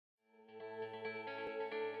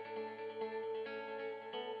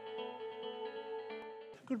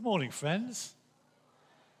Good morning, friends.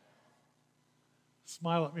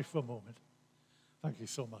 Smile at me for a moment. Thank you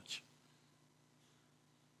so much.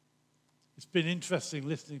 It's been interesting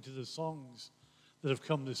listening to the songs that have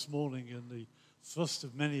come this morning and the thrust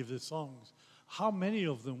of many of the songs. How many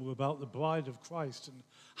of them were about the bride of Christ, and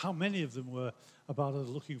how many of them were about us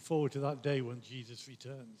looking forward to that day when Jesus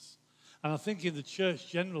returns. And I think in the church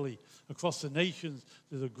generally, across the nations,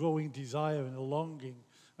 there's a growing desire and a longing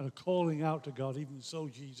and a calling out to God, even so,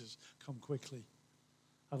 Jesus, come quickly.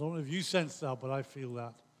 I don't know if you sense that, but I feel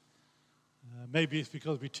that. Maybe it's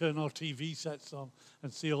because we turn our TV sets on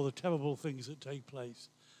and see all the terrible things that take place.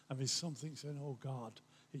 And there's something saying, oh God,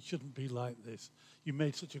 it shouldn't be like this. You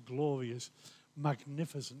made such a glorious,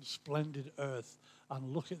 magnificent, splendid earth,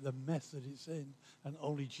 and look at the mess that it's in, and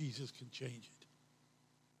only Jesus can change it.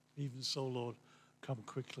 Even so, Lord, come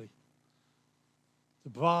quickly. The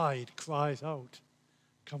bride cries out,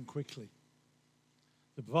 come quickly.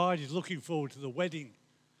 The bride is looking forward to the wedding.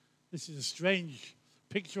 This is a strange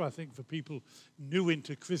picture, I think, for people new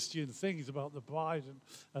into Christian things about the bride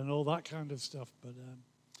and all that kind of stuff. But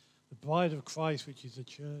the bride of Christ, which is the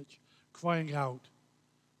church, crying out,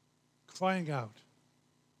 crying out.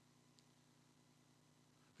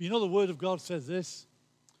 You know, the Word of God says this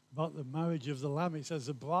about the marriage of the Lamb. It says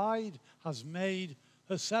the bride has made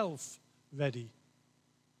herself ready.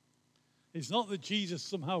 It's not that Jesus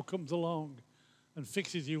somehow comes along and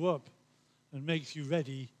fixes you up and makes you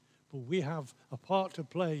ready, but we have a part to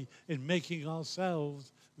play in making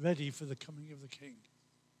ourselves ready for the coming of the King.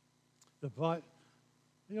 The bride,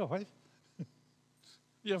 are you all right?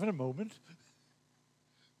 You having a moment?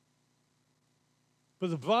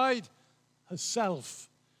 But the bride herself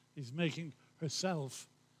is making herself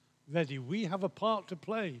ready. We have a part to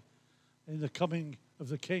play in the coming of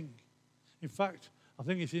the King. In fact, I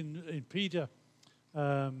think it's in Peter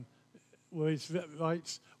where it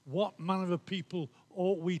writes, what manner of people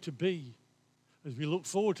ought we to be as we look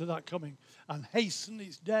forward to that coming and hasten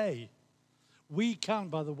its day. We can,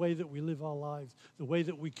 by the way that we live our lives, the way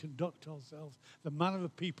that we conduct ourselves, the manner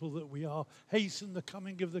of people that we are, hasten the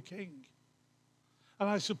coming of the King. And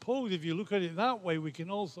I suppose if you look at it that way, we can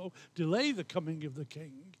also delay the coming of the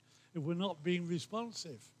King if we're not being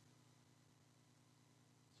responsive.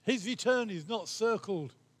 His return is not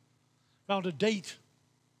circled around a date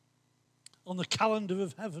on the calendar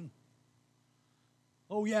of heaven.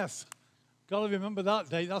 Oh yes, got to remember that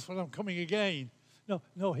date, that's when I'm coming again.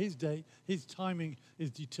 No, his date, his timing is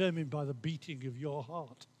determined by the beating of your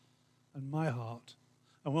heart and my heart.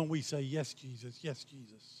 And when we say, yes, Jesus,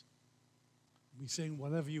 we sing,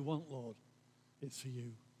 whatever you want, Lord, it's for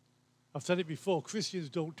you. I've said it before, Christians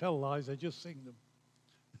don't tell lies, they just sing them.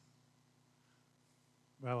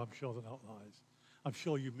 Well, I'm sure they're not lies. I'm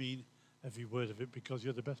sure you mean every word of it because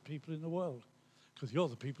you're the best people in the world, because you're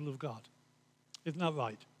the people of God. Isn't that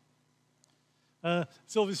right?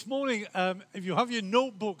 So this morning, if you have your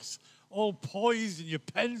notebooks all poised and your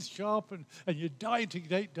pens sharpened and you're dying to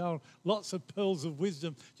take down lots of pearls of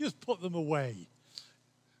wisdom, just put them away.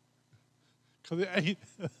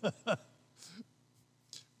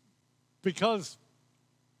 Because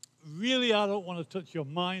really I don't want to touch your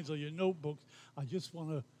minds or your notebooks. I just want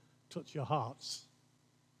to touch your hearts.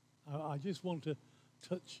 I just want to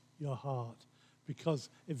touch your heart. Because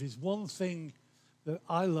if there's one thing that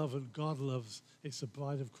I love and God loves, it's the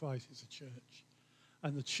bride of Christ, it's a church.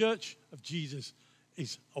 And the church of Jesus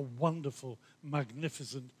is a wonderful,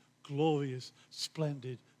 magnificent, glorious,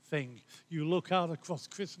 splendid thing. You look out across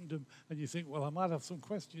Christendom and you think, well, I might have some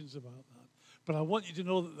questions about that. But I want you to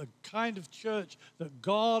know that the kind of church that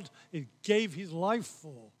God gave his life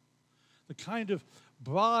for, the kind of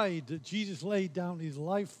bride that Jesus laid down his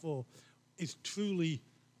life for, is truly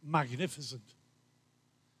magnificent.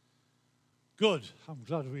 Good. I'm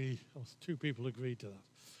glad two people agreed to that.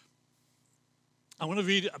 I want to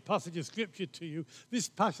read a passage of Scripture to you. This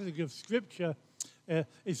passage of Scripture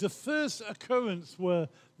is the first occurrence where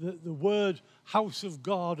the word house of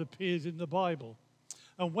God appears in the Bible.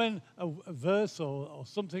 And when a verse or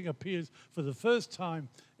something appears for the first time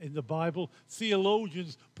in the Bible,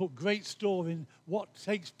 theologians put great store in what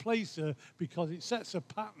takes place there because it sets a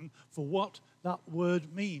pattern for what that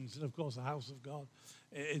word means. And of course, the house of God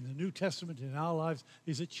in the New Testament in our lives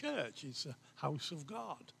is a church. It's a house of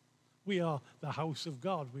God. We are the house of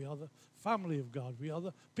God. We are the family of God. We are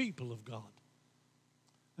the people of God.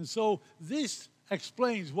 And so this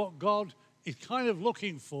explains what God is kind of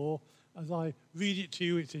looking for. As I read it to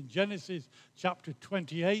you, it's in Genesis chapter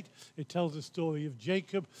 28. It tells the story of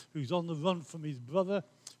Jacob, who's on the run from his brother,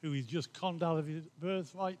 who he's just conned out of his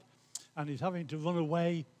birthright, and he's having to run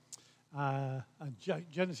away. And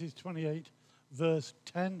Genesis 28, verse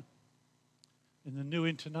 10 in the New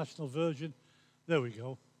International Version. There we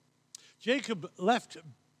go. Jacob left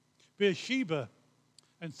Beersheba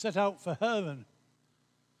and set out for Haran.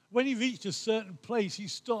 When he reached a certain place, he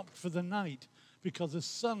stopped for the night because the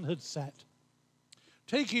sun had set.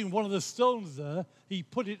 Taking one of the stones there, he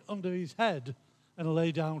put it under his head and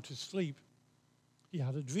lay down to sleep. He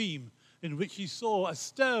had a dream in which he saw a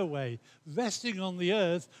stairway resting on the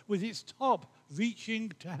earth with its top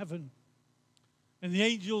reaching to heaven. And the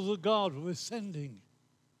angels of God were ascending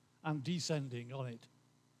and descending on it.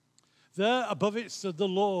 There above it stood the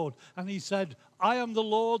Lord, and he said, I am the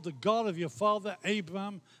Lord, the God of your father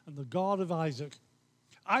Abraham and the God of Isaac.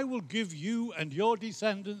 I will give you and your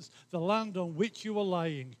descendants the land on which you are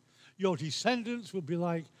lying. Your descendants will be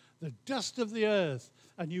like the dust of the earth,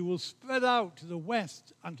 and you will spread out to the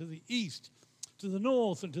west and to the east, to the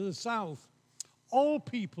north and to the south. All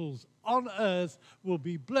peoples on earth will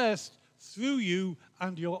be blessed through you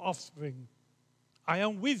and your offspring. I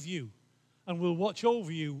am with you and will watch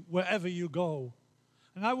over you wherever you go.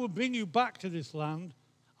 And I will bring you back to this land.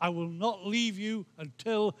 I will not leave you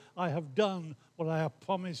until I have done what I have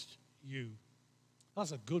promised you.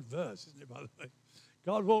 That's a good verse, isn't it, by the way?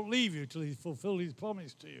 God won't leave you till he's fulfilled his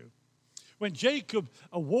promise to you. When Jacob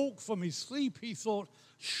awoke from his sleep, he thought,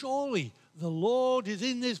 surely the Lord is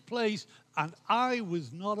in this place, and I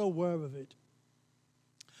was not aware of it.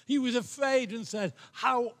 He was afraid and said,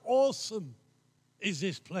 how awesome is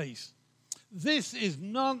this place? This is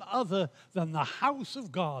none other than the house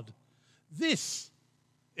of God. This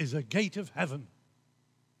is a gate of heaven.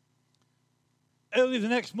 Early the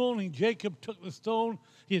next morning, Jacob took the stone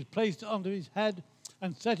he had placed under his head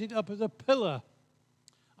and set it up as a pillar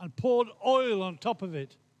and poured oil on top of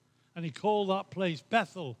it. And he called that place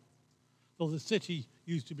Bethel, though the city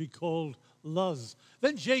used to be called Luz.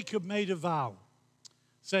 Then Jacob made a vow,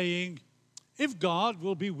 saying, if God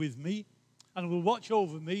will be with me and will watch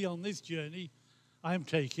over me on this journey I am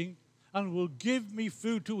taking, and will give me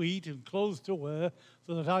food to eat and clothes to wear,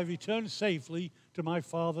 so that I return safely to my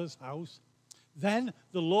father's house, then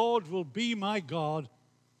the Lord will be my God,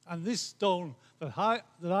 and this stone that I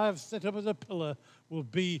have set up as a pillar will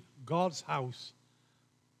be God's house.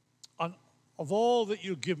 And of all that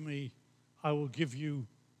you give me, I will give you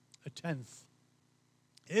a tenth.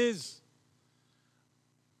 Here's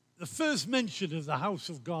the first mention of the house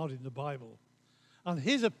of God in the Bible. And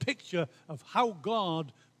here's a picture of how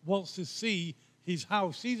God wants to see his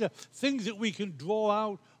house. These are things that we can draw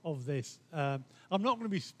out of this. I'm not going to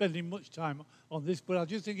be spending much time on this, but I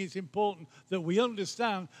just think it's important that we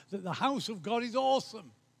understand that the house of God is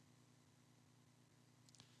awesome.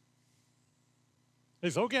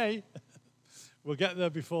 It's okay. We'll get there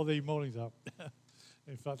before the morning's up.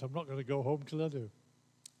 In fact, I'm not going to go home till I do.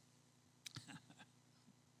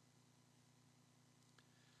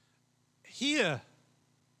 Here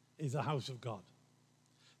is the house of God.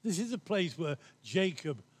 This is a place where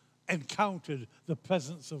Jacob encountered the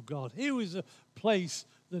presence of God. Here was a place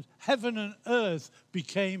that heaven and earth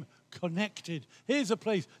became connected. Here's a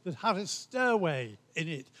place that had a stairway in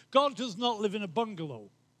it. God does not live in a bungalow.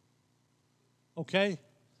 Okay?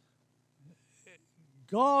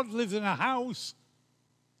 God lives in a house.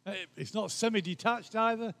 It's not semi-detached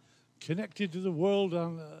either, connected to the world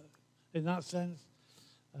in that sense.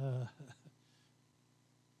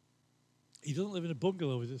 He doesn't live in a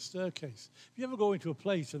bungalow with a staircase. If you ever go into a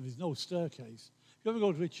place and there's no staircase, if you ever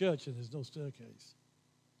go to a church and there's no staircase,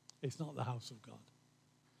 it's not the house of God.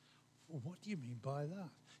 Well, what do you mean by that?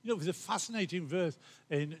 You know, there's a fascinating verse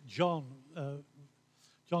in John's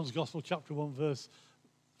Gospel, chapter 1, verse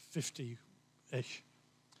 50-ish.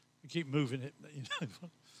 We keep moving it, you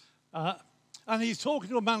know. And he's talking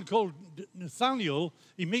to a man called Nathaniel.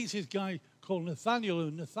 He meets this guy called Nathaniel,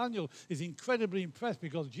 and Nathaniel is incredibly impressed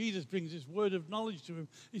because Jesus brings this word of knowledge to him.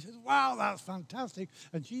 He says, wow, that's fantastic.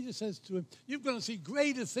 And Jesus says to him, you're going to see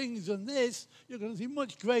greater things than this. You're going to see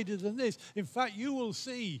much greater than this. In fact, you will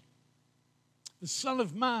see the Son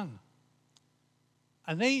of Man,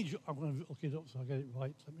 an angel. I'm going to look it up so I get it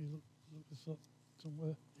right. Let me look this up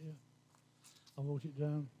somewhere here. I wrote it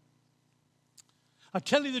down. I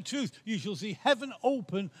tell you the truth, you shall see heaven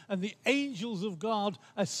open and the angels of God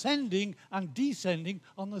ascending and descending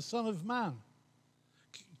on the Son of Man.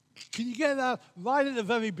 Can you get that? Right at the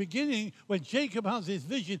very beginning, when Jacob has this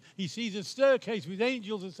vision, he sees a staircase with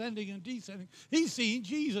angels ascending and descending. He's seeing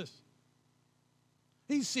Jesus.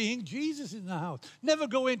 He's seeing Jesus in the house. Never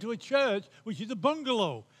go into a church which is a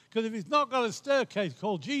bungalow, because if it's not got a staircase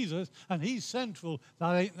called Jesus and he's central,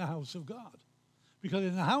 that ain't the house of God. Because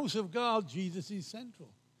in the house of God, Jesus is central.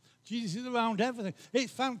 Jesus is around everything.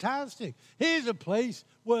 It's fantastic. Here's a place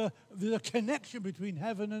where there's a connection between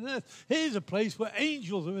heaven and earth. Here's a place where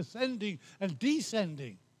angels are ascending and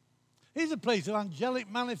descending. Here's a place of angelic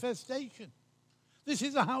manifestation. This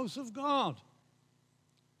is the house of God.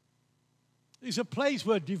 It's a place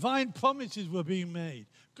where divine promises were being made.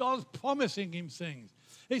 God's promising him things.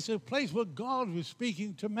 It's a place where God was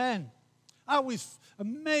speaking to men. I was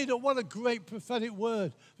amazed at what a great prophetic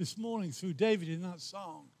word this morning through David in that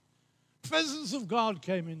song. Presence of God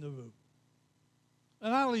came in the room.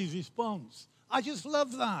 And Ali's response, I just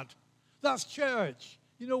love that. That's church.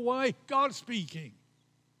 You know why? God speaking.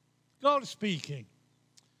 God speaking.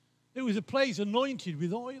 It was a place anointed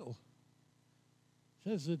with oil. It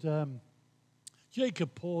says that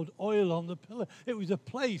Jacob poured oil on the pillar. It was a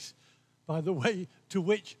place, by the way, to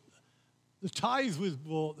which the tithe was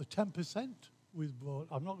brought, the 10% was brought.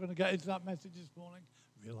 I'm not going to get into that message this morning.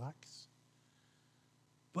 Relax.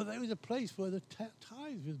 But there was a place where the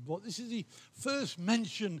tithe was brought. This is the first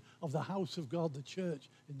mention of the house of God, the church,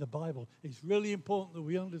 in the Bible. It's really important that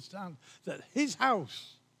we understand that his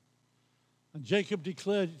house, and Jacob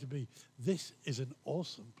declared it to be, this is an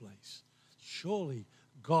awesome place. Surely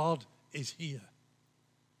God is here.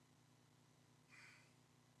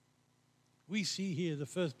 We see here the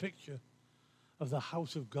first picture of the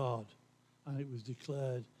house of God, and it was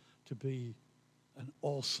declared to be an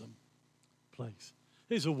awesome place.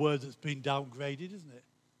 Here's a word that's been downgraded, isn't it?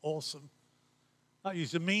 Awesome. That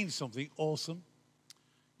used to mean something, awesome.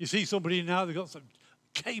 You see somebody now, they've got some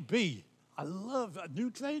KB. I love new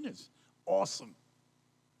trainers. Awesome.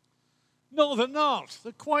 No, they're not.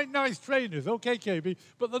 They're quite nice trainers. Okay, KB,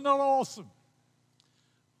 but they're not awesome.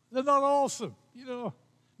 They're not awesome. You know,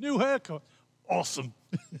 new haircut. Awesome.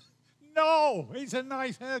 No, it's a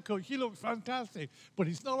nice haircut. She looks fantastic, but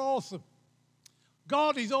it's not awesome.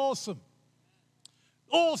 God is awesome.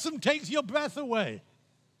 Awesome takes your breath away.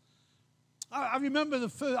 I remember the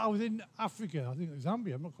first, I was in Africa, I think it was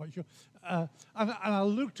Zambia, I'm not quite sure, and I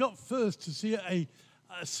looked up first to see a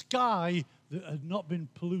sky that had not been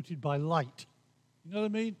polluted by light. You know what I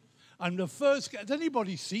mean? And the first, has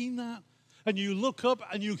anybody seen that? And you look up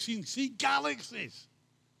and you can see galaxies.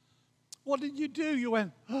 What did you do? You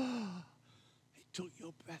went, oh, it took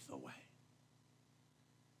your breath away.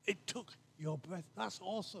 It took your breath. That's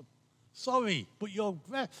awesome. Sorry, but your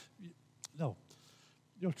breath, no.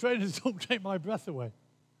 Your trainers don't take my breath away.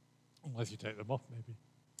 Unless you take them off,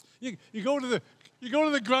 maybe. You go to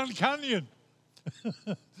the Grand Canyon.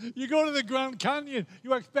 You go to the Grand Canyon,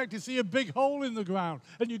 you expect to see a big hole in the ground.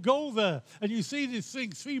 And you go there, and you see this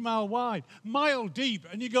thing 3 mile wide, mile deep,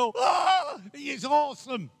 and you go, ah, it's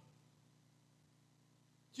awesome.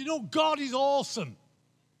 Do you know God is awesome?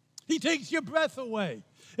 He takes your breath away.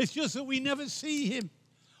 It's just that we never see him.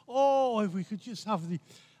 Oh, if we could just have the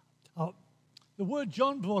word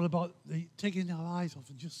John brought about taking our eyes off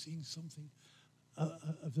and just seeing something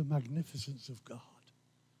of the magnificence of God.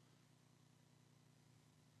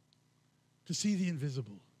 To see the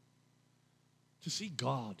invisible. To see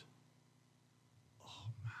God. Oh,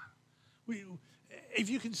 man. If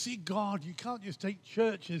you can see God, you can't just take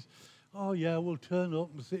churches. Oh, yeah, we'll turn up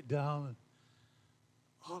and sit down. And,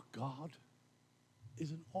 our God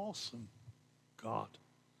is an awesome God.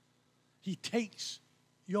 He takes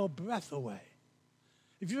your breath away.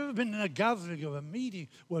 If you've ever been in a gathering or a meeting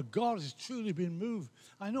where God has truly been moved,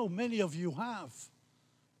 I know many of you have.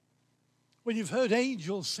 When you've heard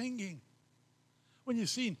angels singing, when you've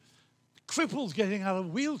seen cripples getting out of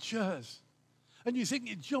wheelchairs, and you think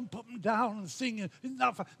you jump up and down and sing, isn't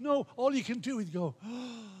that fun? No, all you can do is go,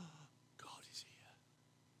 oh, God is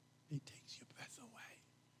here. It takes your breath away.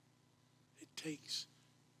 It takes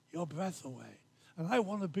your breath away. And I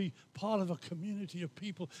want to be part of a community of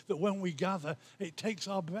people that when we gather, it takes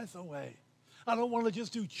our breath away. I don't want to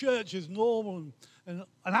just do church as normal and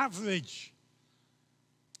average.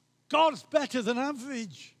 God's better than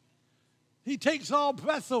average. He takes our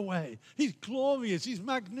breath away. He's glorious. He's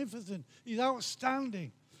magnificent. He's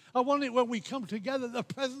outstanding. I want it when we come together, the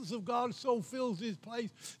presence of God so fills this place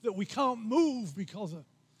that we can't move because of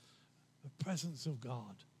the presence of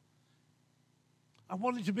God. I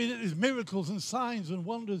want it to be that there's miracles and signs and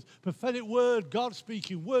wonders, prophetic word, God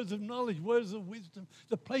speaking, words of knowledge, words of wisdom.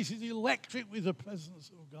 The place is electric with the presence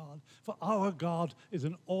of God. For our God is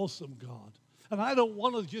an awesome God. And I don't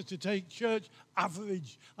want us just to take church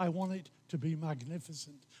average. I want it to be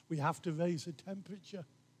magnificent. We have to raise the temperature.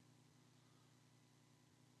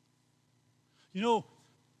 You know,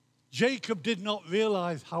 Jacob did not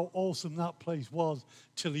realize how awesome that place was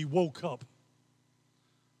till he woke up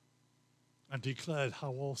and declared,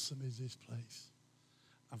 how awesome is this place?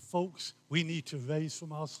 And folks, we need to raise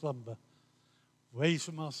from our slumber, raise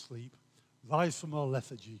from our sleep, rise from our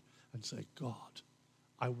lethargy, and say, God,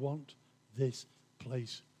 I want this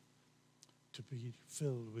place to be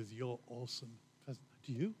filled with your awesome presence.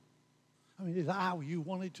 Do you? I mean, is that how you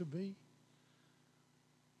want it to be?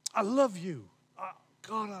 I love you.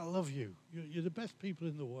 God, I love you. You're the best people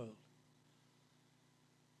in the world.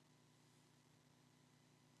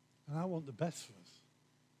 And I want the best for us.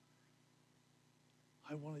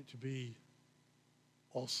 I want it to be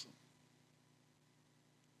awesome.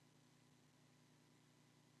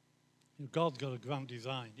 You know, God's got a grand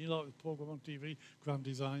design. You know the program on TV, Grand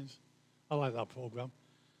Designs? I like that program.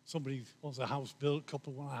 Somebody wants a house built, a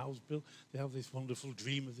couple want a house built. They have this wonderful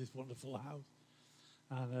dream of this wonderful house.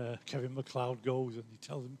 And Kevin MacLeod goes and he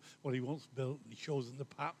tells them what he wants built, and he shows them the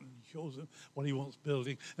pattern, he shows them what he wants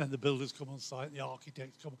building, and then the builders come on site, and the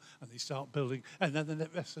architects come, and they start building, and then the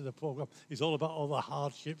rest of the program is all about all the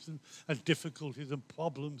hardships and difficulties and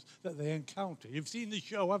problems that they encounter. You've seen the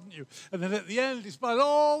show, haven't you? And then at the end, despite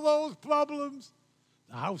all those problems,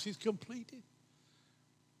 the house is completed.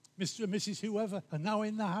 Mr. and Mrs. whoever are now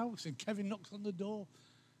in the house, and Kevin knocks on the door,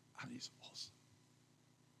 and it's awesome.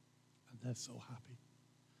 And they're so happy.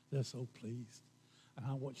 They're so pleased. And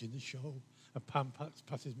I'm watching the show, and Pam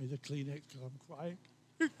passes me the Kleenex because I'm crying.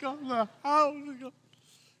 He's got the house. Do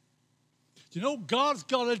you know God's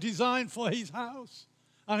got a design for his house?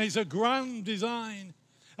 And it's a grand design.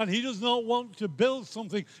 And he does not want to build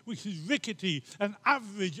something which is rickety and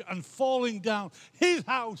average and falling down. His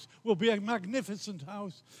house will be a magnificent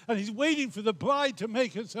house. And he's waiting for the bride to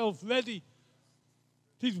make herself ready.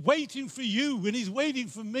 He's waiting for you, and he's waiting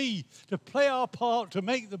for me to play our part to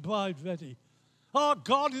make the bride ready. Our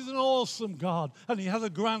God is an awesome God, and he has a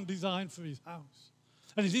grand design for his house.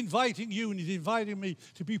 And he's inviting you, and he's inviting me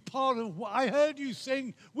to be part of what I heard you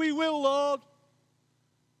sing, "We will, Lord."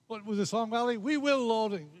 What was the song, Ali? "We will,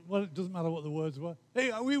 Lord." Well, it doesn't matter what the words were.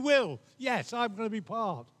 Hey, we will. Yes, I'm going to be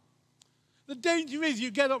part. The danger is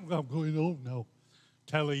you get up and go, "I'm going home now."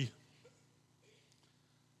 Telly.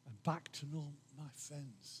 And back to normal. My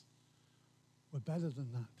friends, we're better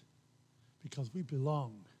than that because we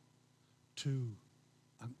belong to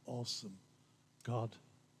an awesome God.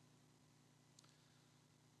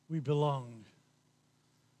 We belong.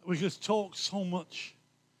 We just talk so much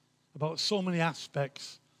about so many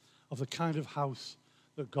aspects of the kind of house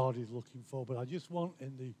that God is looking for, but I just want,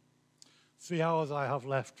 in the 3 hours I have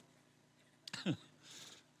left,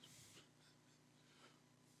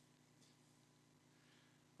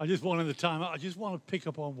 I just want to pick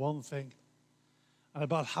up on one thing, and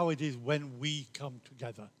about how it is when we come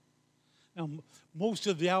together. Now, most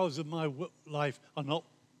of the hours of my life are not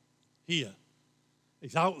here.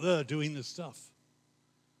 It's out there doing the stuff.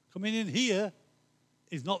 Coming in here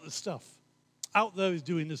is not the stuff. Out there is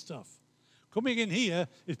doing the stuff. Coming in here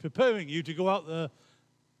is preparing you to go out there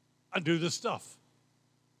and do the stuff.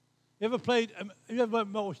 Have you ever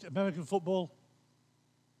watched American football?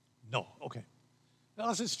 No, okay. Now,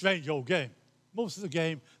 that's a strange old game. Most of the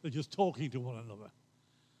game, they're just talking to one another.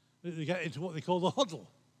 They get into what they call the huddle.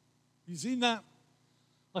 You seen that?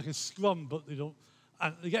 Like a scrum, but they don't.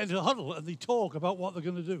 And they get into a huddle and they talk about what they're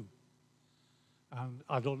going to do. And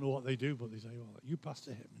I don't know what they do, but they say, "Well, you pass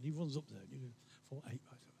to him," and he runs up there. And you go, 4, 8,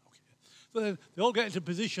 5, 7, okay. So then they all get into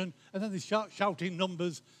position, and then they start shouting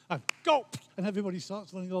numbers, and go! And everybody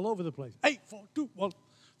starts running all over the place. 8, 4, 2, 1.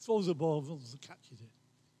 Throws the ball, runs and catches it.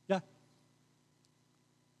 Yeah?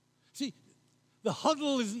 See, the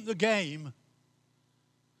huddle isn't the game.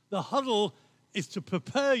 The huddle is to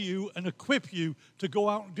prepare you and equip you to go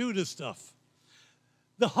out and do the stuff.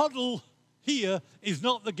 The huddle here is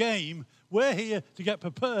not the game. We're here to get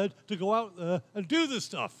prepared to go out there and do the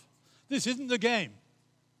stuff. This isn't the game.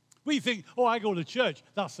 We think, "Oh, I go to church,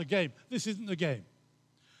 that's the game." This isn't the game.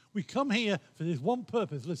 We come here for this one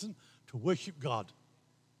purpose, listen, to worship God,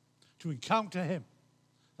 to encounter him.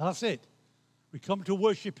 That's it. We come to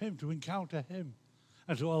worship him, to encounter him,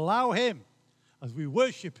 and to allow him, as we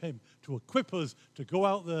worship him, to equip us to go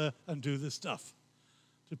out there and do the stuff,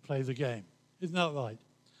 to play the game. Isn't that right?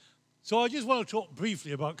 So I just want to talk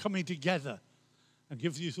briefly about coming together and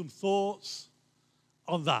give you some thoughts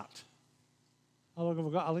on that. How long have I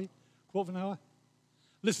got, Ali? Quarter of an hour?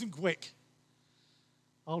 Listen quick.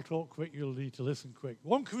 I'll talk quick, you'll need to listen quick.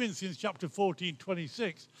 1 Corinthians chapter 14,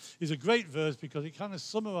 26 is a great verse because it kind of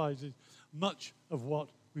summarizes much of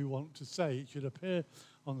what we want to say. It should appear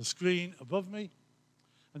on the screen above me.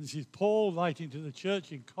 And this is Paul writing to the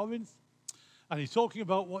church in Corinth. And he's talking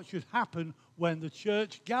about what should happen when the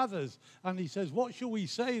church gathers. And he says, "What shall we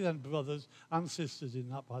say then, brothers and sisters," in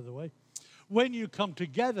that, by the way, "when you come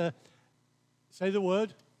together, Say the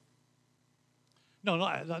word. No,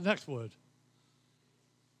 not that next word.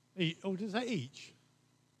 Does that each?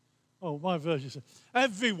 Oh, my version says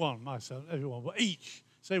everyone, my son, everyone, but each,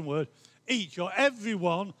 same word, each or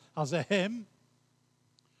everyone has a hymn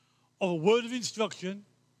or a word of instruction,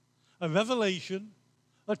 a revelation,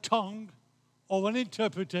 a tongue, or an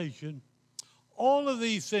interpretation. All of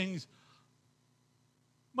these things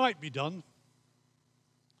might be done,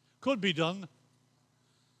 could be done,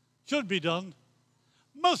 should be done,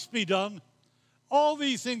 must be done. All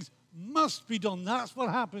these things must be done. That's what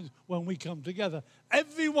happens when we come together.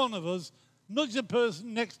 Every one of us, nudge the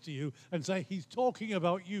person next to you and say, he's talking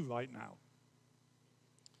about you right now.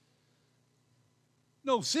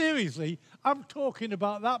 No, seriously, I'm talking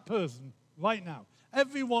about that person right now.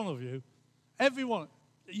 Every one of you, everyone,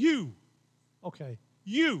 you, okay,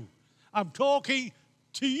 you. I'm talking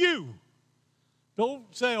to you. Don't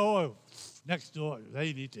say, oh, next door,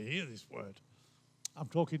 they need to hear this word. I'm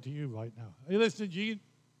talking to you right now. Are you listening, Gene?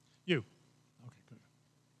 You. Okay,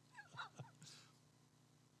 good.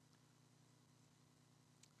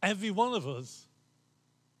 Every one of us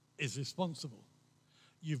is responsible.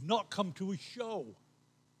 You've not come to a show.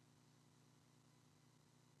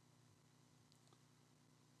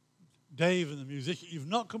 Dave and the musician, you've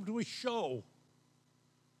not come to a show.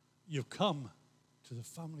 You've come to the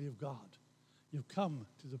family of God. You've come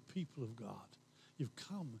to the people of God. You've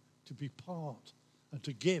come to be part and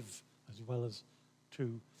to give as well as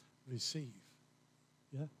to receive.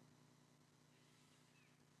 Yeah?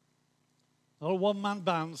 Not a one-man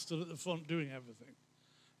band stood at the front doing everything.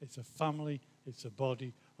 It's a family, it's a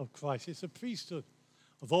body of Christ. It's a priesthood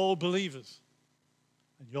of all believers.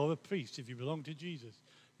 And you're a priest if you belong to Jesus.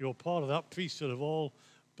 You're part of that priesthood of all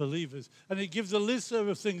believers. And it gives a list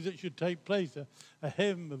of things that should take place, a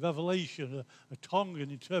hymn, a revelation, a tongue, an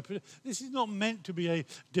interpretation. This is not meant to be a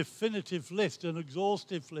definitive list, an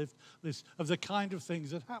exhaustive list of the kind of things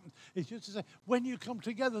that happen. It's just to say, when you come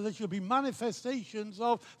together, there should be manifestations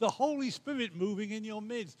of the Holy Spirit moving in your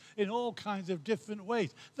midst in all kinds of different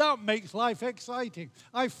ways. That makes life exciting.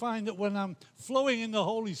 I find that when I'm flowing in the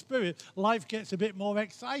Holy Spirit, life gets a bit more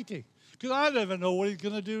exciting because I never know what he's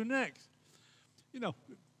going to do next. You know,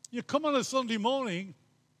 you come on a Sunday morning.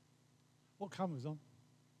 What camera's on?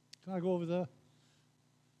 Can I go over there?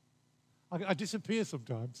 I disappear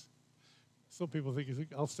sometimes. Some people think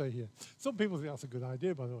I'll stay here. Some people think that's a good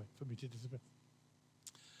idea, by the way, for me to disappear.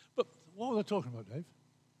 But what was I talking about, Dave?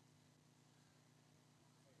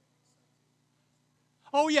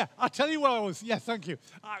 Oh, yeah, I'll tell you what I was. Yeah, thank you.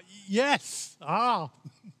 Yes. Sound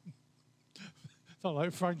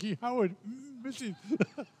like Frankie Howard. Missing.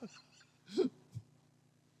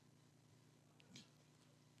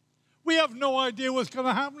 We have no idea what's going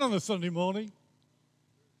to happen on a Sunday morning.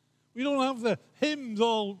 We don't have the hymns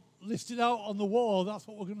all listed out on the wall. That's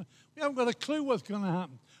what we haven't got a clue what's going to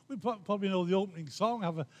happen. We probably know the opening song,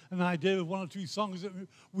 have an idea of one or two songs that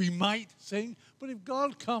we might sing. But if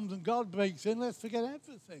God comes and God breaks in, let's forget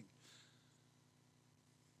everything.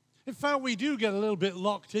 In fact, we do get a little bit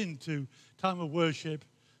locked into time of worship,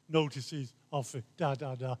 notices, offering,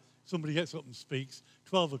 da-da-da. Somebody gets up and speaks,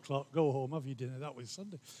 12 o'clock, go home, have your dinner. That was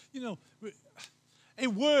Sunday. You know, it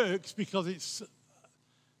works because it's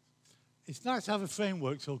nice to have a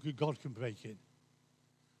framework so God can break in.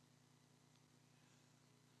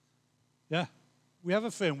 Yeah? We have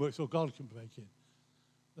a framework so God can break in.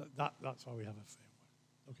 That's why we have a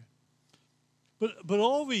framework. Okay. But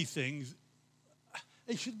all these things,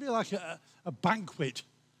 it should be like a banquet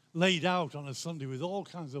laid out on a Sunday with all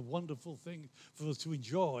kinds of wonderful things for us to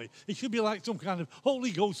enjoy. It should be like some kind of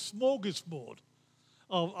Holy Ghost smorgasbord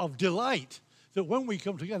of delight that when we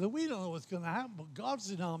come together, we don't know what's going to happen, but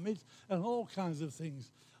God's in our midst and all kinds of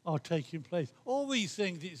things are taking place. All these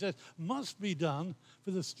things, it says, must be done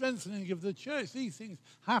for the strengthening of the church. These things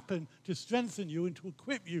happen to strengthen you and to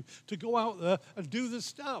equip you to go out there and do the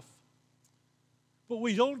stuff. But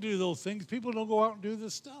we don't do those things. People don't go out and do the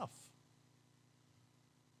stuff.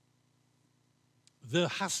 There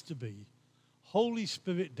has to be Holy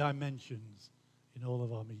Spirit dimensions in all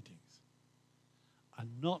of our meetings. And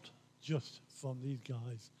not just from these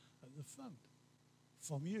guys at the front,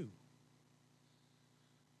 from you.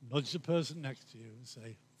 Nudge the person next to you and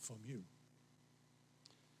say, from you.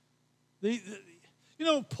 You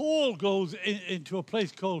know, Paul goes into a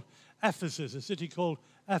place called Ephesus, a city called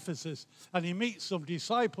Ephesus, and he meets some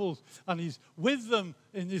disciples, and he's with them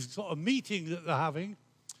in this sort of meeting that they're having.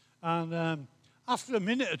 And after a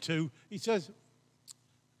minute or two, he says,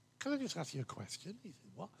 can I just ask you a question? He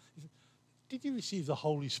said, what? He said, did you receive the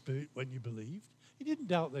Holy Spirit when you believed? He didn't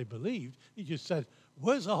doubt they believed. He just said,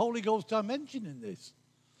 where's the Holy Ghost dimension in this?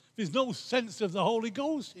 There's no sense of the Holy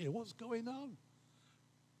Ghost here. What's going on?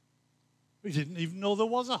 We didn't even know there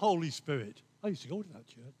was a Holy Spirit. I used to go to that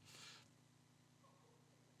church.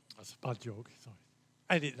 That's a bad joke. Sorry.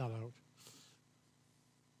 Edit that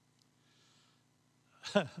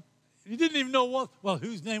out. You didn't even know what. Well,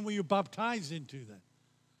 whose name were you baptized into then?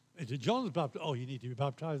 Into John's baptism. Oh, you need to be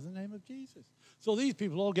baptized in the name of Jesus. So these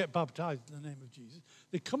people all get baptized in the name of Jesus.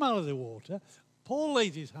 They come out of the water. Paul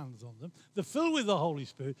lays his hands on them. They're filled with the Holy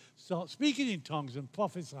Spirit, start speaking in tongues and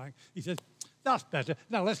prophesying. He says, that's better.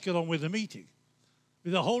 Now let's get on with the meeting.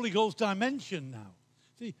 With the Holy Ghost dimension now.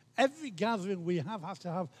 See, every gathering we have has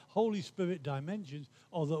to have Holy Spirit dimensions,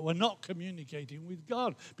 or that we're not communicating with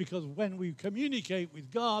God. Because when we communicate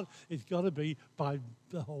with God, it's got to be by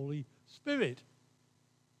the Holy Spirit.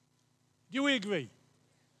 Do we agree?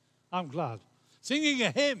 I'm glad. Singing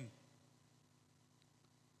a hymn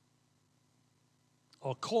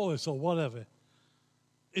or chorus or whatever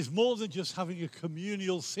is more than just having a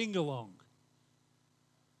communal sing-along.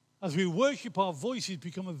 As we worship, our voices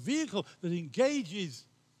become a vehicle that engages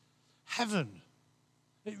heaven.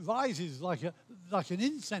 It rises like an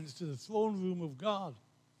incense to the throne room of God.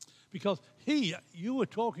 Because He, you were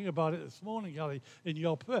talking about it this morning, Gary, in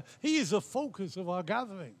your prayer, He is the focus of our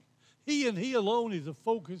gathering. He and He alone is the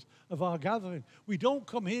focus of our gathering. We don't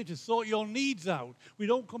come here to sort your needs out. We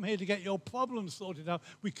don't come here to get your problems sorted out.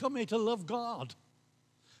 We come here to love God.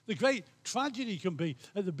 The great tragedy can be,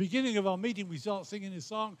 at the beginning of our meeting, we start singing a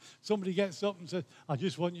song. Somebody gets up and says, I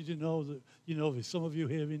just want you to know that, there's some of you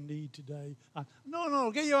here in need today.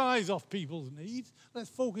 No, get your eyes off people's needs. Let's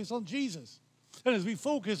focus on Jesus. And as we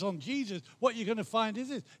focus on Jesus, what you're going to find is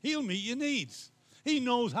this. He'll meet your needs. He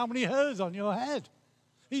knows how many hairs on your head.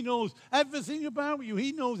 He knows everything about you.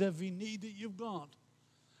 He knows every need that you've got.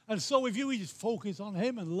 And so if you just focus on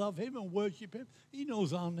Him and love Him and worship Him, He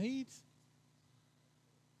knows our needs.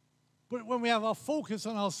 But when we have our focus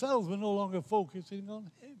on ourselves, we're no longer focusing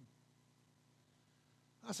on Him.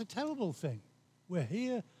 That's a terrible thing. We're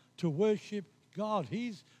here to worship God.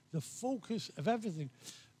 He's the focus of everything.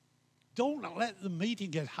 Don't let the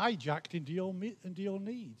meeting get hijacked into your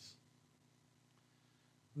needs.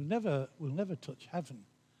 We'll never touch heaven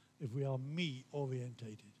if we are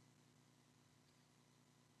me-orientated.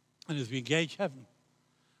 And as we engage heaven,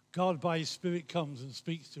 God by His Spirit comes and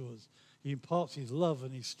speaks to us. He imparts His love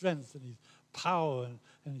and His strength and His power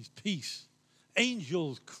and His peace.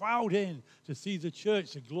 Angels crowd in to see the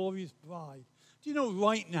church, the glorious bride. Do you know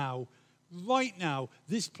right now,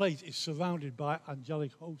 this place is surrounded by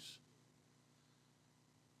angelic hosts.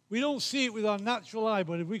 We don't see it with our natural eye,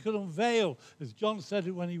 but if we could unveil, as John said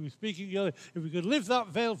it when he was speaking earlier, if we could lift that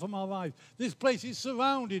veil from our eyes, this place is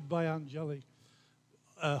surrounded by angelic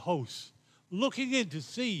hosts, looking in to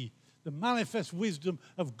see the manifest wisdom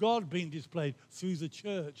of God being displayed through the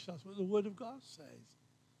church. That's what the Word of God says.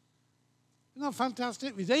 Isn't that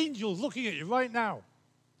fantastic? There's angels looking at you right now.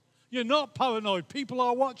 You're not paranoid. People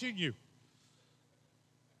are watching you.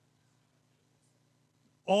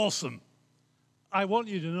 Awesome. I want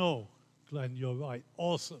you to know, Glenn, you're right.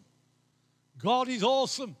 Awesome. God is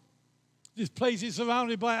awesome. This place is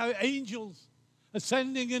surrounded by angels,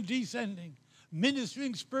 ascending and descending,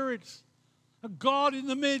 ministering spirits, a God in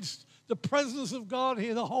the midst, the presence of God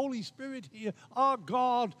here, the Holy Spirit here. Our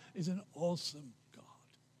God is an awesome God.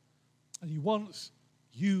 And He wants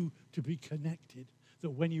you to be connected, that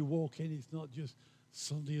when you walk in, it's not just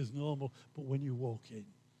Sunday as normal, but when you walk in,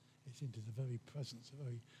 it's into the very presence, the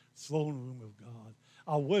very throne room of God.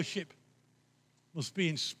 Our worship must be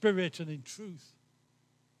in spirit and in truth.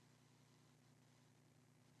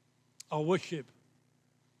 Our worship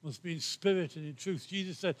must be in spirit and in truth.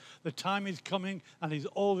 Jesus said, the time is coming and is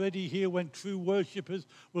already here when true worshippers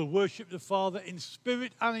will worship the Father in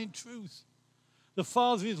spirit and in truth. The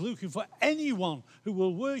Father is looking for anyone who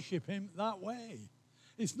will worship Him that way.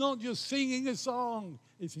 It's not just singing a song,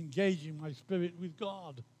 it's engaging my spirit with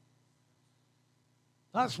God.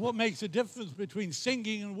 That's what makes a difference between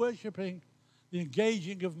singing and worshiping, the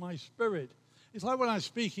engaging of my spirit. It's like when I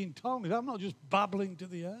speak in tongues, I'm not just babbling to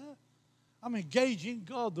the air. I'm engaging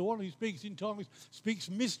God. The one who speaks in tongues speaks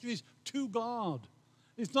mysteries to God.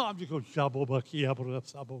 It's not I'm just going,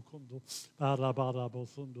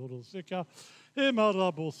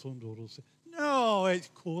 no,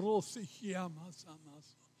 it's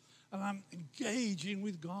and I'm engaging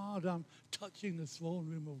with God. I'm touching the throne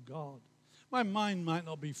room of God. My mind might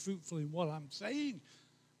not be fruitful in what I'm saying,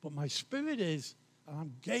 but my spirit is, and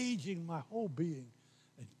I'm engaging my whole being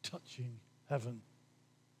in touching heaven.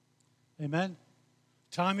 Amen?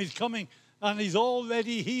 Time is coming, and He's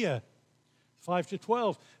already here. 5 to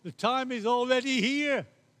 12. The time is already here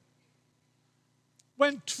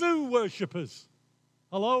When true worshippers,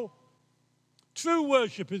 hello? True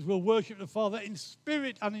worshippers will worship the Father in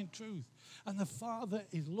spirit and in truth. And the Father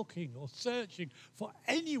is looking or searching for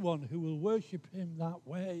anyone who will worship him that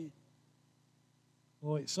way.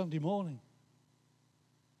 Oh, it's Sunday morning.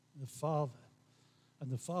 The Father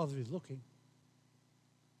is looking.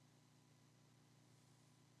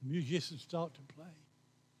 The musicians start to play.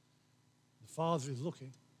 The Father is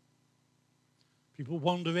looking. People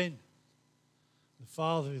wander in. The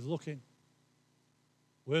Father is looking.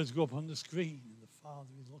 Words go up on the screen, and the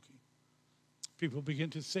Father is looking. People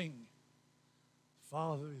begin to sing. The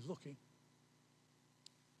Father is looking.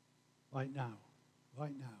 Right now,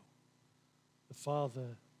 the Father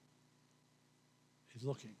is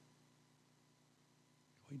looking.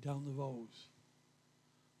 Going down the rows,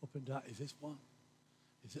 up and down. Is this one?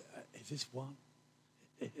 Is this one?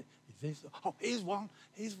 Is this? Oh, here's one.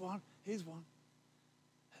 Here's one. Here's one.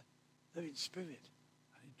 They're in spirit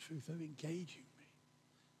and in truth. They're engaging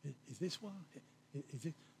me. Is this one? Is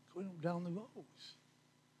it going up down the rows?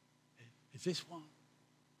 Is this one?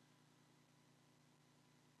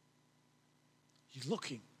 He's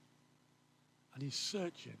looking and he's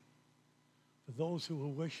searching for those who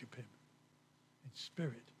will worship him in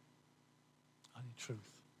spirit and in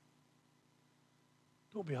truth.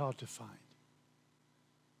 Don't be hard to find.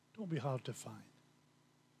 Don't be hard to find.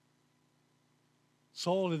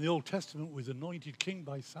 Saul in the Old Testament was anointed king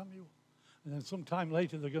by Samuel. And then sometime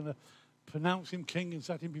later they're going to pronounce him king and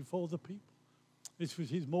set him before the people. This was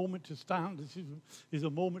his moment to stand. This is a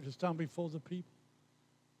moment to stand before the people.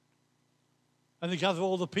 And they gather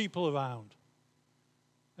all the people around.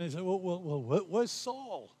 And they say, well, where's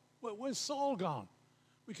Saul? Where's Saul gone?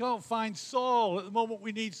 We can't find Saul. At the moment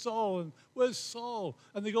we need Saul. And where's Saul?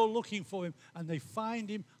 And they go looking for him. And they find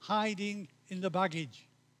him hiding in the baggage.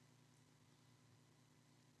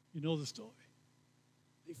 You know the story.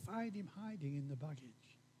 They find him hiding in the baggage.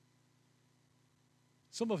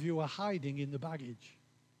 Some of you are hiding in the baggage.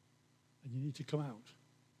 And you need to come out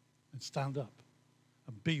and stand up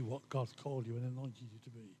and be what God's called you and anointed you to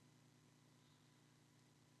be.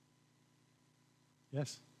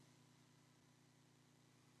 Yes?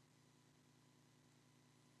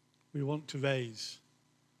 We want to raise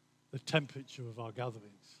the temperature of our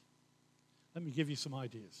gatherings. Let me give you some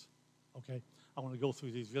ideas, okay? I want to go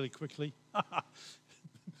through these really quickly.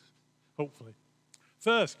 Hopefully.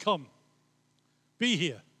 First, come. Be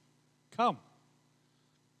here. Come.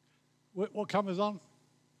 What camera's on?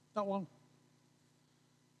 That one?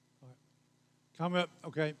 All right. Camera,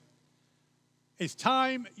 okay. It's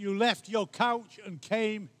time you left your couch and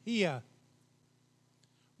came here.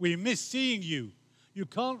 We miss seeing you. You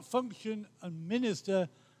can't function and minister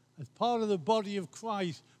as part of the body of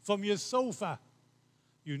Christ from your sofa.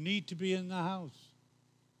 You need to be in the house.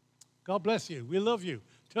 God bless you. We love you.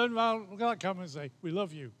 Turn around, look at that camera and say, we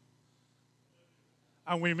love you.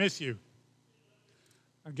 And we miss you.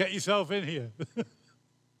 And get yourself in here.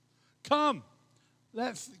 Come.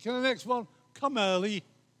 Can the next one come early?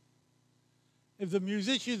 If the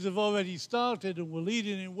musicians have already started and we're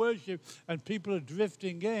leading in worship and people are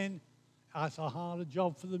drifting in, that's a harder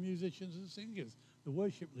job for the musicians and singers, the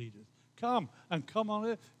worship leaders. Come and come on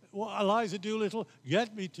it. What Eliza Doolittle,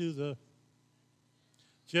 get me to the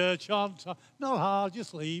church on time. Not hard,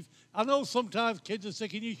 just leave. I know sometimes kids are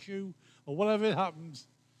sick in your shoe or whatever it happens.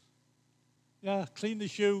 Yeah, clean the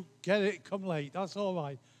shoe, get it, come late. That's all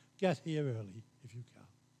right. Get here early if you can.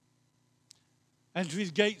 Enter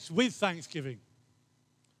his gates with thanksgiving.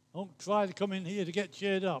 Don't try to come in here to get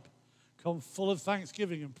cheered up. Come full of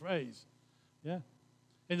thanksgiving and praise. Yeah?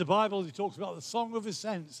 In the Bible, he talks about the song of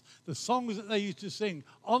ascents, the songs that they used to sing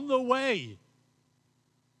on the way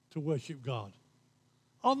to worship God.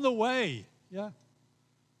 On the way, yeah?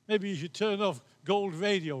 Maybe you should turn off gold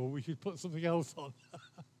radio or we should put something else on.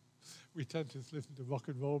 We tend to listen to rock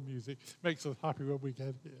and roll music. Makes us happy when we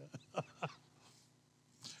get here.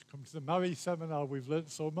 Come to the Marry seminar, we've learned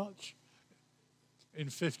so much. In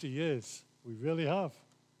 50 years, we really have.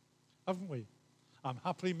 Haven't we? I'm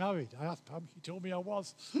happily married. I asked Pam, she told me I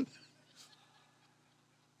was.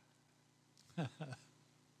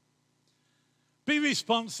 Be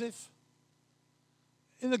responsive.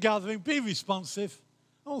 In the gathering, be responsive.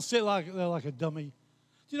 Don't sit there like a dummy. Do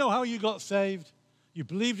you know how you got saved? You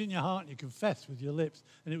believed in your heart and you confessed with your lips.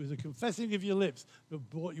 And it was the confessing of your lips that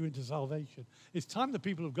brought you into salvation. It's time the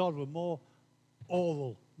people of God were more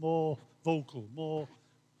oral, more vocal, more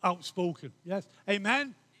outspoken. Yes?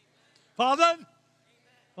 Amen? Pardon?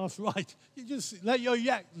 That's right. You just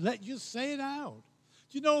just say it out.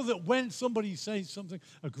 Do you know that when somebody says something,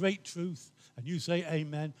 a great truth, and you say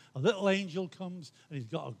amen, a little angel comes and he's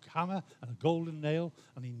got a hammer and a golden nail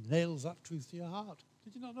and he nails that truth to your heart?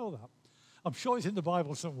 Did you not know that? I'm sure it's in the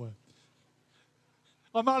Bible somewhere.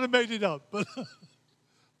 I might have made it up, but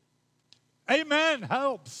amen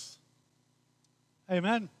helps.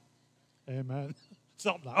 Amen. Amen.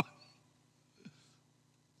 Stop now.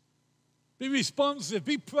 Be responsive.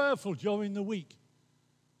 Be prayerful during the week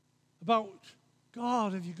about,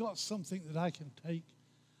 God, have you got something that I can take?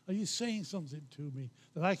 Are you saying something to me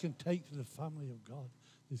that I can take to the family of God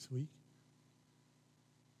this week?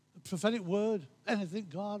 A prophetic word, anything,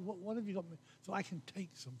 God, what have you got me? So I can take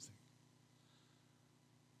something.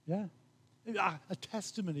 Yeah? A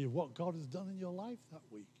testimony of what God has done in your life that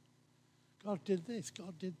week. God did this,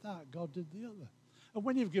 God did that, God did the other. And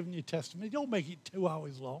when you've given your testimony, don't make it 2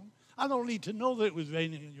 hours long. I don't need to know that it was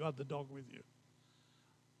raining and you had the dog with you.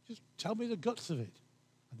 Just tell me the guts of it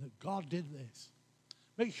and that God did this.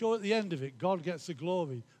 Make sure at the end of it, God gets the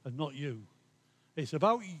glory and not you. It's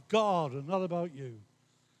about God and not about you.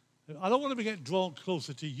 I don't want to get drawn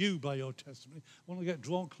closer to you by your testimony. I want to get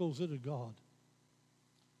drawn closer to God.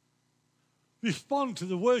 Respond to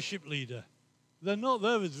the worship leader. They're not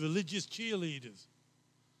there as religious cheerleaders.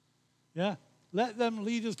 Yeah? Let them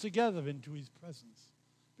lead us together into his presence.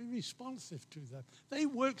 Be responsive to them. They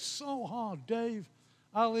work so hard. Dave,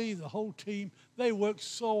 Ali, the whole team, they work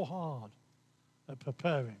so hard at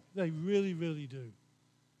preparing. They really, really do.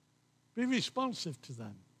 Be responsive to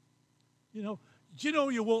them. You know, do you know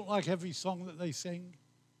you won't like every song that they sing?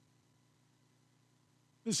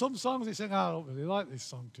 There's some songs they sing, I don't really like this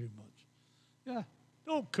song too much. Yeah,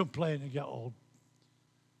 don't complain and get old.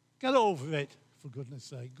 Get over it, for goodness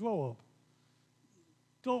sake. Grow up.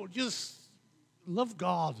 Don't just love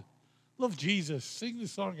God. Love Jesus. Sing the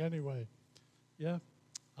song anyway. Yeah?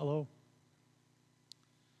 Hello?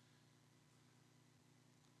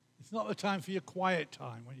 It's not the time for your quiet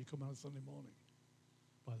time when you come on Sunday morning,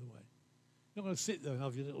 by the way. You're not going to sit there and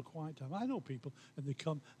have your little quiet time. I know people, and they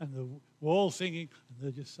come, and we're all singing, and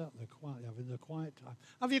they're just sat there quiet, having their quiet time.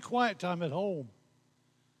 Have your quiet time at home.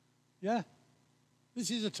 Yeah?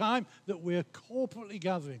 This is a time that we're corporately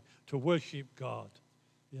gathering to worship God.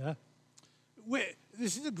 Yeah?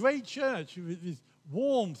 This is a great church with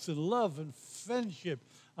warmth and love and friendship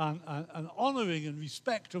and honoring and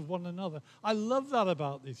respect of one another. I love that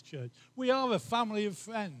about this church. We are a family of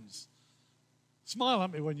friends. Smile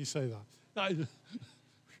at me when you say that.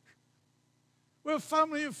 We're a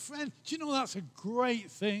family of friends. Do you know that's a great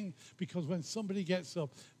thing? Because when somebody gets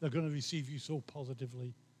up, they're going to receive you so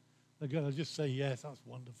positively. They're going to just say, yes, that's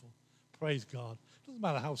wonderful. Praise God. Doesn't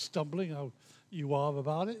matter how stumbling how you are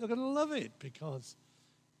about it. They're going to love it because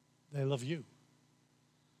they love you.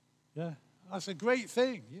 Yeah, that's a great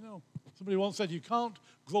thing. You know, somebody once said you can't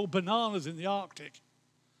grow bananas in the Arctic.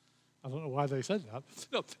 I don't know why they said that.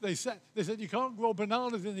 No, they said you can't grow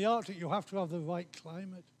bananas in the Arctic. You have to have the right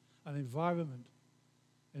climate and environment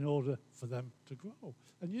in order for them to grow.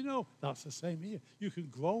 And you know, that's the same here. You can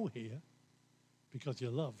grow here because you're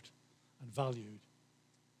loved and valued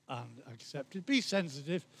and accepted. Be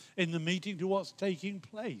sensitive in the meeting to what's taking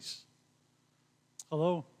place.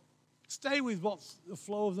 Hello? Stay with what's the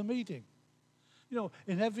flow of the meeting. You know,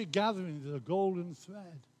 in every gathering, there's a golden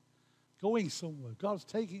thread going somewhere. God's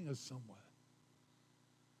taking us somewhere.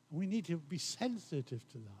 And we need to be sensitive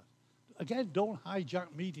to that. Again, don't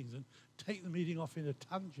hijack meetings and take the meeting off in a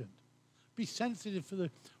tangent. Be sensitive for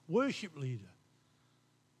the worship leader.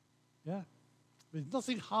 Yeah? There's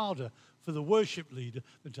nothing harder for the worship leader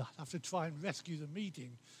than to have to try and rescue the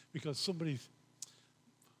meeting because somebody's...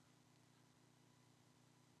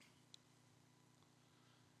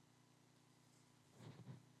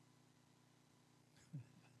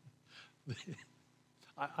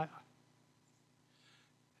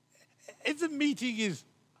 If the meeting is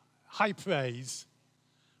high praise,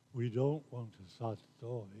 we don't want to start the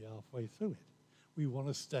story halfway through it. We want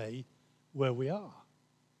to stay where we are.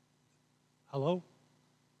 Hello?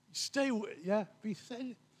 Stay, yeah, be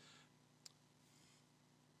safe.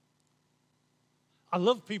 I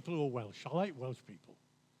love people who are Welsh. I like Welsh people.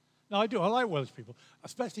 No, I do. I like Welsh people,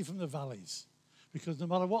 especially from the valleys, because no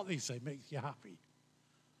matter what they say, it makes you happy.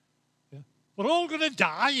 Yeah? We're all going to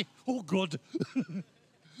die. Oh, good.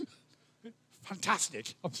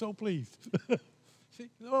 Fantastic. I'm so pleased. See,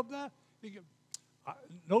 they're up there.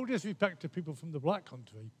 No disrespect to people from the black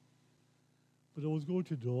country, but I was going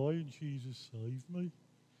to die and Jesus saved me.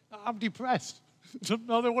 I'm depressed. Doesn't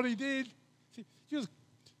matter what he did. See, just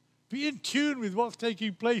be in tune with what's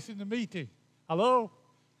taking place in the meeting. Hello?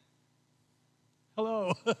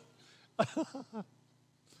 Hello?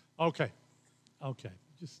 Okay. Okay.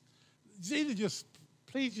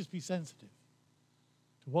 Please just be sensitive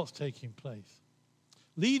to what's taking place.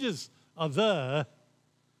 Leaders are there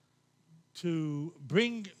to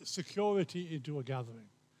bring security into a gathering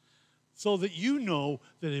so that you know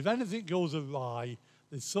that if anything goes awry,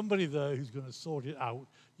 there's somebody there who's going to sort it out.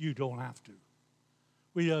 You don't have to.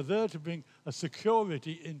 We are there to bring a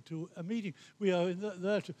security into a meeting. We are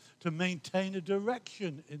there to maintain a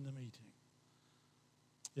direction in the meeting.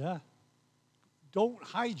 Yeah? Don't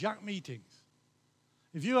hijack meetings.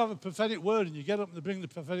 If you have a prophetic word and you get up and bring the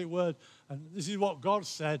prophetic word, and this is what God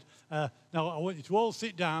said, now I want you to all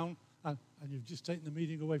sit down, and you've just taken the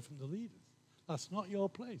meeting away from the leaders. That's not your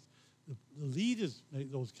place. The leaders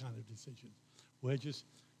make those kind of decisions. We're just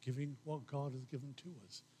giving what God has given to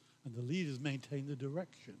us. And the leaders maintain the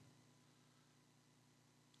direction.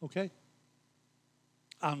 Okay?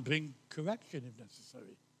 And bring correction if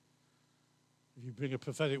necessary. If you bring a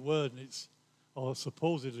prophetic word and or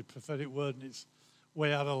supposedly prophetic word and it's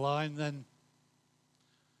way out of line, then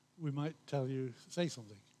we might tell you, say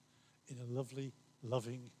something in a lovely,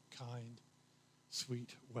 loving, kind,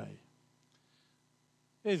 sweet way.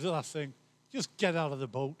 Here's the last thing. Just get out of the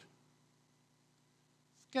boat.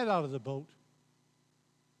 Get out of the boat.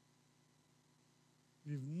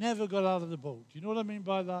 You've never got out of the boat. Do you know what I mean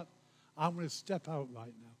by that? I'm going to step out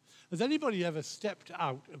right now. Has anybody ever stepped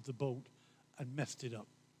out of the boat and messed it up?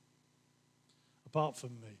 Apart from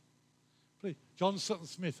me. Please. John Sutton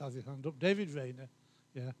Smith has his hand up. David Rayner.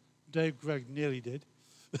 Yeah. Dave Gregg nearly did.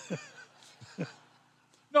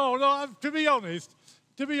 No, to be honest,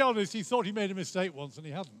 he thought he made a mistake once and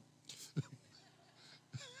he hadn't.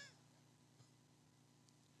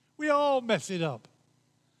 We all mess it up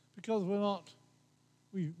because we're not.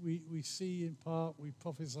 We see in part, we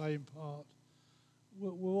prophesy in part.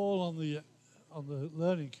 We're all on the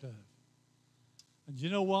learning curve. And you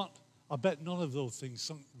know what? I bet none of those things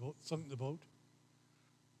sunk the boat.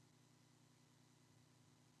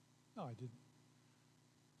 No, I didn't.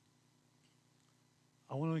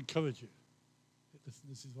 I want to encourage you.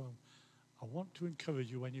 This is what I want to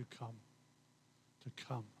encourage you when you come, to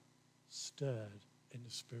come stirred in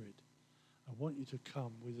the Spirit. I want you to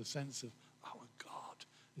come with a sense of our God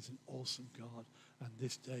is an awesome God, and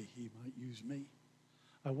this day he might use me.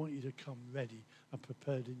 I want you to come ready and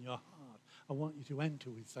prepared in your heart. I want you to enter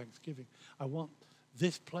with thanksgiving. I want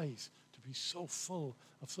this place to be so full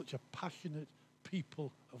of such a passionate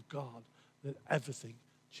people of God that everything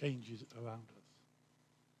changes around us.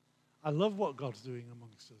 I love what God's doing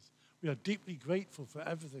amongst us. We are deeply grateful for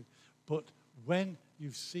everything, but when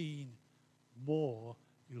you've seen more,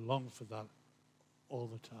 you long for that all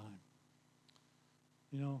the time.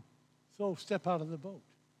 You know, so step out of the boat.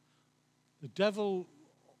 The devil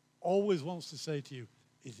always wants to say to you,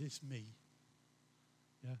 is this me?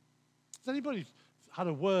 Yeah. Has anybody had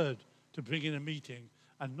a word to bring in a meeting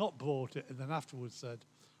and not brought it and then afterwards said,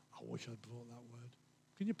 I wish I'd brought that word?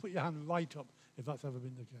 Can you put your hand right up if that's ever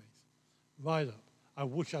been the case? Right up. I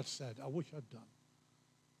wish I'd said, I wish I'd done.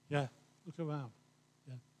 Yeah, look around.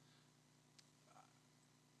 Yeah.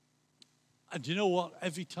 And you know what?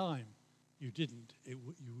 Every time you didn't,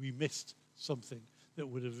 we missed something that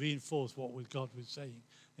would have reinforced what God was saying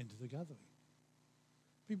into the gathering.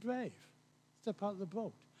 Be brave. Step out of the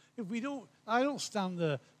boat. I don't stand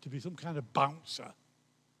there to be some kind of bouncer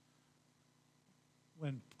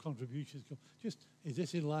when contributions come. Just, is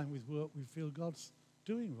this in line with what we feel God's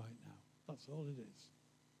doing right now? That's all it is.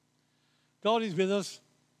 God is with us.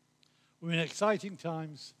 We're in exciting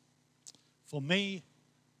times for me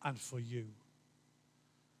and for you.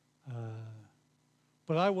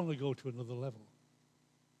 But I want to go to another level.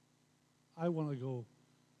 I want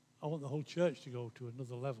the whole church to go to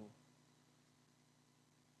another level.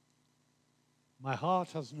 My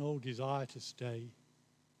heart has no desire to stay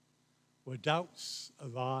where doubts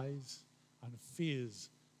arise and fears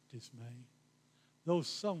dismay. Though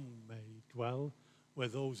some may dwell where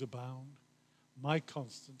those abound, my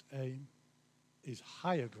constant aim is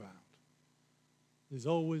higher ground. There's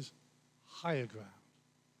always higher ground.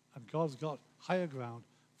 And God's got higher ground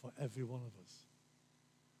for every one of us.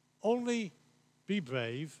 Only be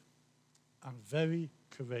brave and very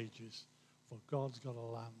courageous, for God's got a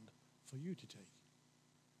land for you to take.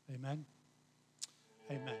 Amen?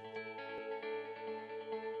 Amen.